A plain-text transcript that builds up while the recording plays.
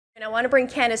I want to bring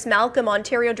Candice Malcolm,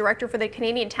 Ontario Director for the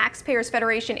Canadian Taxpayers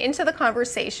Federation, into the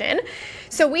conversation.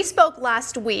 So we spoke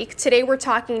last week. Today we're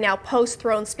talking now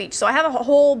post-throne speech. So I have a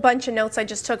whole bunch of notes I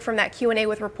just took from that Q&A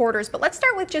with reporters. But let's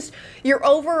start with just your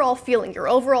overall feeling, your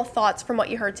overall thoughts from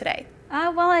what you heard today.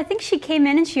 Well, I think she came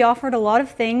in and she offered a lot of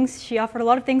things. She offered a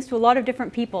lot of things to a lot of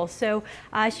different people. So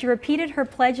she repeated her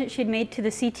pledge that she'd made to the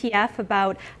CTF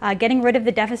about getting rid of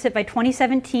the deficit by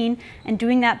 2017 and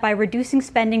doing that by reducing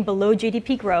spending below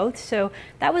GDP growth. So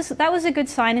that was a good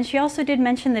sign. And she also did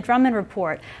mention the Drummond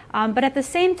report. But at the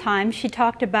same time, she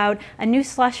talked about a new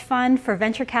slush fund for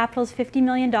venture capital's $50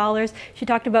 million. She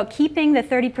talked about keeping the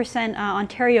 30%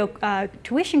 Ontario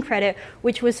tuition credit,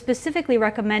 which was specifically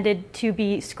recommended to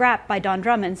be scrapped by Don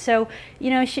Drummond. So, you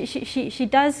know, she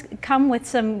does come with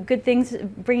some good things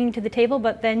bringing to the table,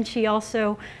 but then she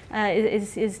also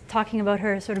is talking about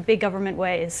her sort of big government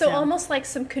ways. So almost like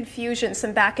some confusion,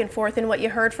 some back and forth in what you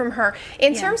heard from her.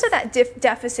 In terms of that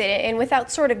deficit, and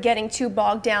without sort of getting too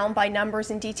bogged down by numbers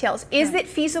and details, is it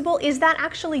feasible? Is that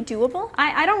actually doable?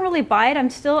 I don't really buy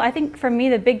it. I think for me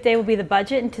the big day will be the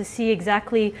budget and to see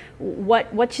exactly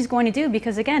what she's going to do,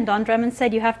 because again, Don Drummond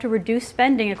said you have to reduce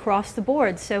spending across the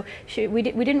board. So we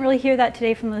didn't really hear that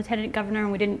today from the Lieutenant Governor,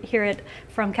 and we didn't hear it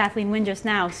from Kathleen Wynne just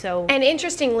now. So, and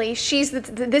interestingly,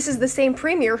 this is the same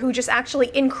Premier who just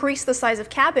actually increased the size of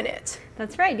cabinet.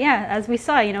 That's right, yeah. As we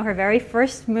saw, you know, her very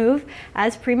first move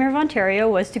as Premier of Ontario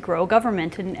was to grow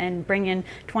government and bring in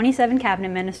 27 cabinet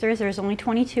ministers. There's only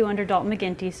 22 under Dalton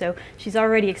McGuinty, so she's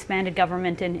already expanded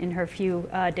government in her few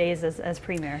days as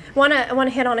Premier. I want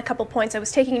to hit on a couple points. I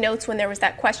was taking notes when there was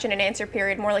that question and answer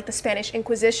period, more like the Spanish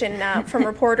Inquisition from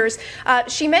reporters.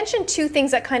 She mentioned two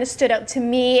things that kind of stood out to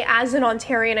me as an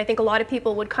Ontarian. I think a lot of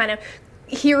people would kind of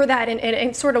hear that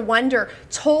and sort of wonder,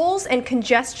 tolls and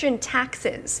congestion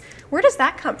taxes. Where does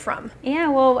that come from? Yeah,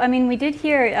 well, I mean, we did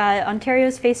hear Ontario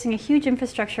is facing a huge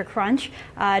infrastructure crunch.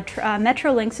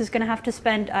 Metrolinx is going to have to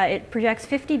spend, it projects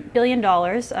 $50 billion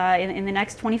in the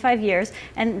next 25 years,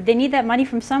 and they need that money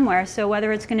from somewhere. So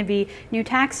whether it's going to be new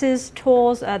taxes,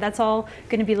 tolls, that's all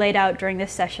going to be laid out during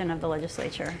this session of the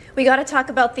legislature. We got to talk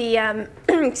about the,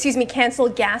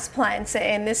 canceled gas plants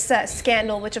and this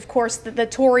scandal, which of course the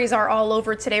Tories are all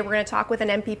over today. We're going to talk with an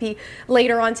MPP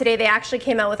later on today. They actually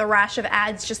came out with a rash of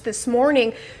ads just this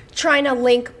morning trying to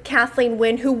link Kathleen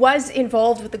Wynne, who was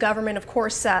involved with the government, of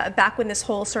course, back when this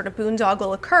whole sort of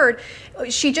boondoggle occurred.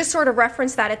 She just sort of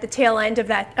referenced that at the tail end of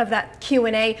that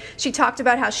Q&A. She talked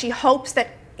about how she hopes that,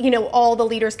 you know, all the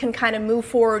leaders can kind of move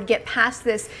forward, get past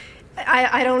this.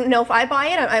 I don't know if I buy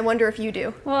it. I wonder if you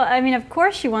do. Well, I mean, of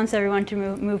course she wants everyone to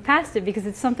move past it, because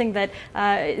it's something that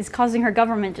is causing her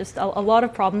government just a lot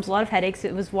of problems, a lot of headaches.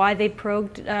 It was why they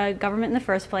prorogued government in the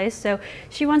first place. So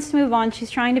she wants to move on. She's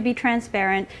trying to be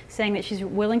transparent, saying that she's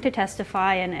willing to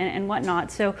testify and whatnot.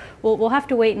 So we'll have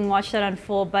to wait and watch that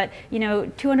unfold. But, you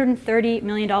know, $230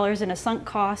 million in a sunk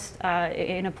cost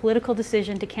in a political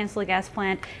decision to cancel a gas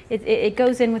plant, it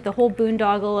goes in with the whole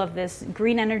boondoggle of this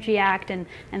Green Energy Act and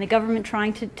the government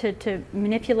trying to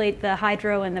manipulate the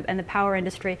hydro and the power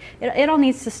industry. It all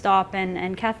needs to stop,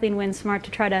 and Kathleen Wynne's smart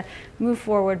to try to move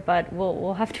forward, but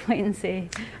we'll have to wait and see.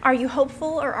 Are you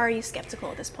hopeful or are you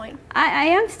skeptical at this point? I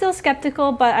am still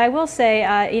skeptical, but I will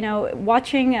say, you know,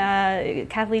 watching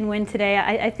Kathleen Wynne today,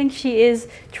 I think she is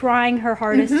trying her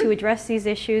hardest to address these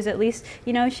issues. At least,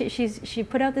 you know, she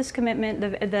put out this commitment.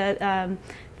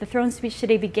 The throne speech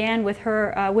today began with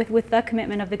her with the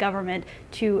commitment of the government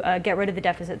to get rid of the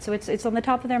deficit. So it's on the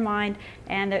top of their mind,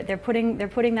 and they're putting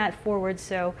that forward.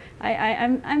 So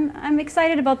I'm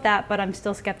excited about that, but I'm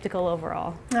still skeptical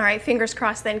overall. All right, fingers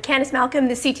crossed then. Candice Malcolm,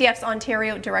 the CTF's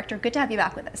Ontario Director. Good to have you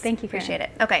back with us. Thank you, Caryn. Appreciate it.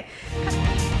 Okay.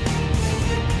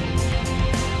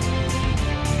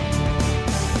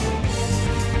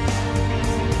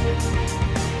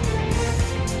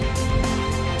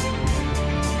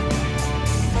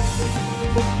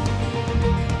 Thank you.